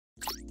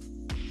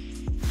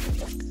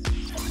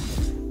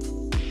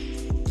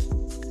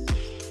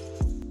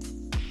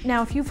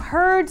Now, if you've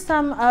heard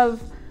some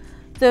of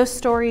those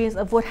stories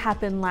of what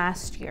happened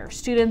last year,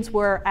 students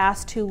were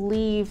asked to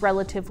leave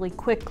relatively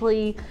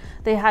quickly.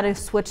 They had to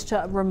switch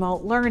to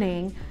remote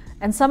learning.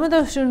 And some of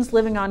those students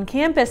living on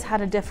campus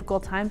had a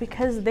difficult time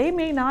because they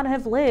may not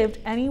have lived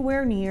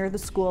anywhere near the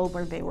school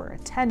where they were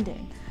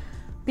attending.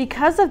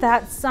 Because of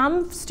that,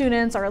 some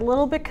students are a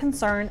little bit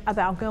concerned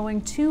about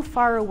going too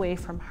far away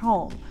from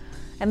home.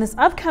 And this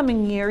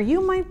upcoming year, you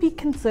might be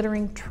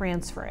considering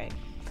transferring.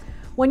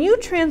 When you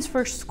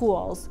transfer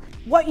schools,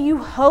 what you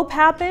hope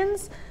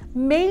happens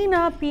may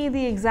not be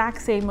the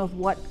exact same of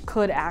what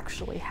could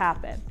actually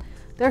happen.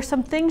 There are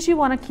some things you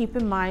want to keep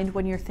in mind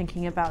when you're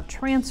thinking about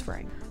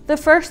transferring. The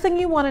first thing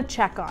you want to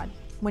check on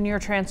when you're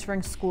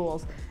transferring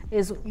schools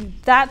is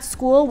that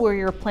school where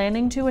you're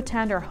planning to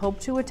attend or hope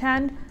to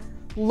attend.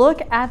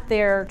 Look at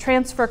their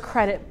transfer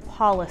credit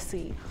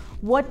policy.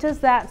 What does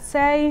that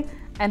say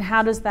and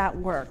how does that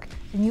work?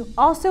 And you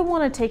also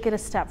want to take it a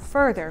step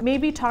further.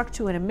 Maybe talk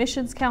to an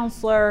admissions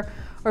counselor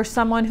or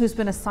someone who's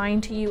been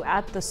assigned to you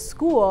at the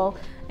school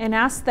and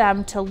ask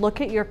them to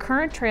look at your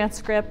current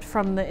transcript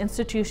from the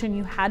institution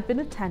you had been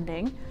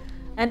attending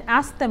and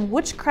ask them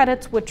which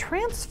credits would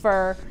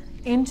transfer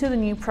into the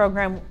new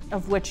program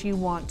of which you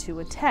want to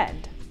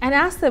attend. And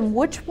ask them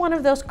which one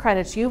of those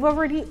credits you've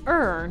already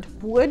earned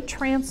would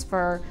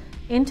transfer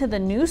into the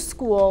new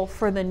school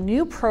for the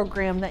new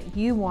program that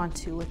you want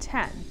to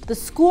attend. The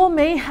school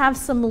may have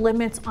some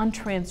limits on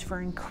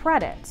transferring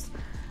credits,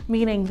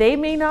 meaning they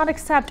may not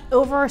accept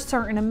over a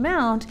certain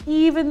amount,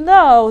 even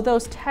though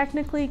those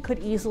technically could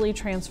easily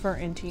transfer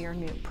into your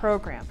new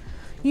program.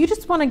 You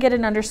just want to get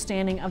an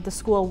understanding of the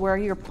school where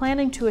you're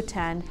planning to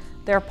attend,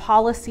 their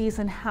policies,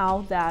 and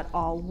how that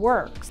all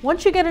works.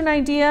 Once you get an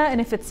idea,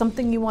 and if it's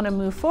something you want to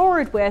move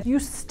forward with, you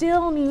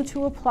still need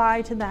to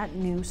apply to that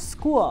new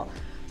school.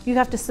 You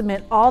have to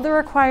submit all the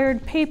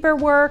required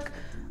paperwork,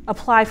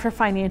 apply for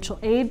financial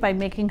aid by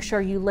making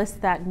sure you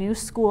list that new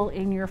school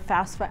in your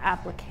FAFSA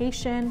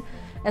application,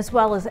 as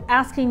well as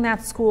asking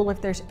that school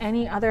if there's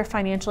any other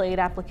financial aid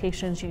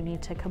applications you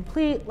need to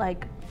complete,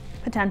 like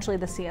potentially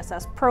the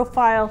CSS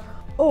profile,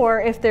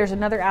 or if there's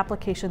another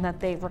application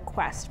that they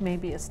request,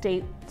 maybe a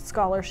state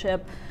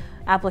scholarship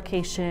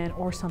application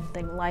or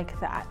something like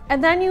that.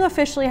 And then you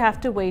officially have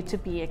to wait to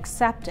be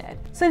accepted.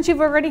 Since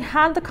you've already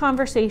had the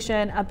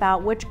conversation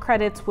about which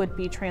credits would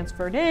be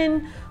transferred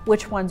in,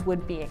 which ones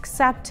would be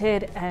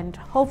accepted, and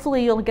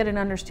hopefully you'll get an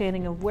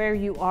understanding of where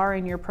you are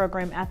in your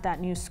program at that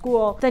new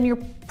school, then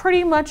you're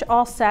pretty much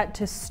all set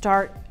to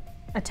start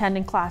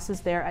attending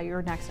classes there at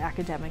your next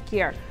academic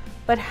year.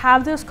 But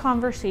have those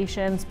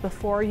conversations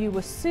before you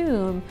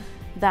assume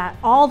that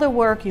all the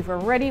work you've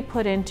already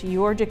put into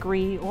your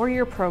degree or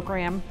your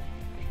program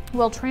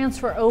will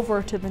transfer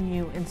over to the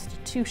new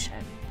institution.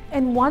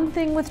 And one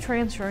thing with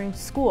transferring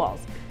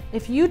schools,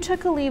 if you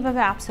took a leave of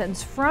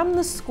absence from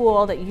the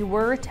school that you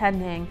were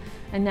attending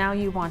and now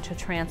you want to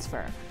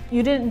transfer,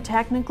 you didn't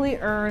technically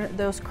earn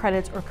those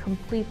credits or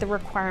complete the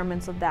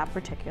requirements of that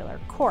particular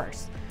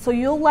course. So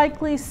you'll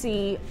likely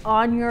see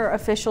on your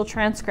official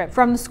transcript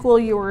from the school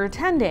you were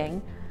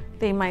attending,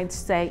 they might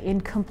say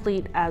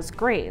incomplete as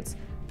grades.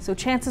 So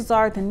chances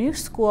are the new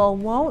school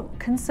won't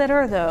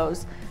consider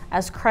those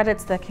as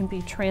credits that can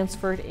be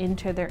transferred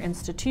into their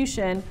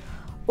institution,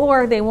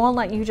 or they won't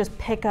let you just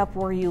pick up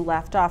where you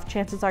left off.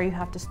 Chances are you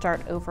have to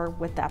start over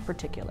with that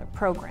particular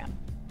program.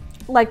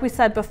 Like we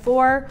said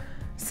before,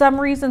 some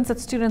reasons that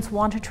students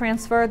want to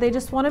transfer, they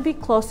just want to be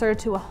closer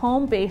to a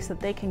home base that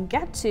they can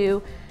get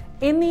to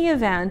in the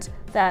event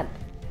that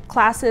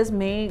classes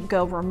may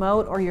go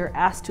remote or you're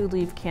asked to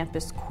leave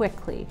campus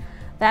quickly.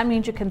 That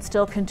means you can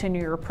still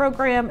continue your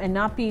program and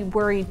not be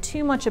worried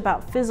too much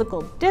about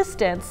physical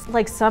distance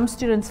like some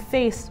students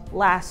faced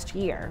last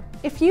year.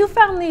 If you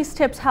found these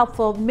tips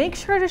helpful, make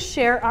sure to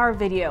share our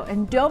video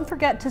and don't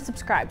forget to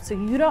subscribe so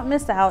you don't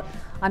miss out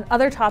on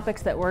other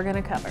topics that we're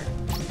going to cover.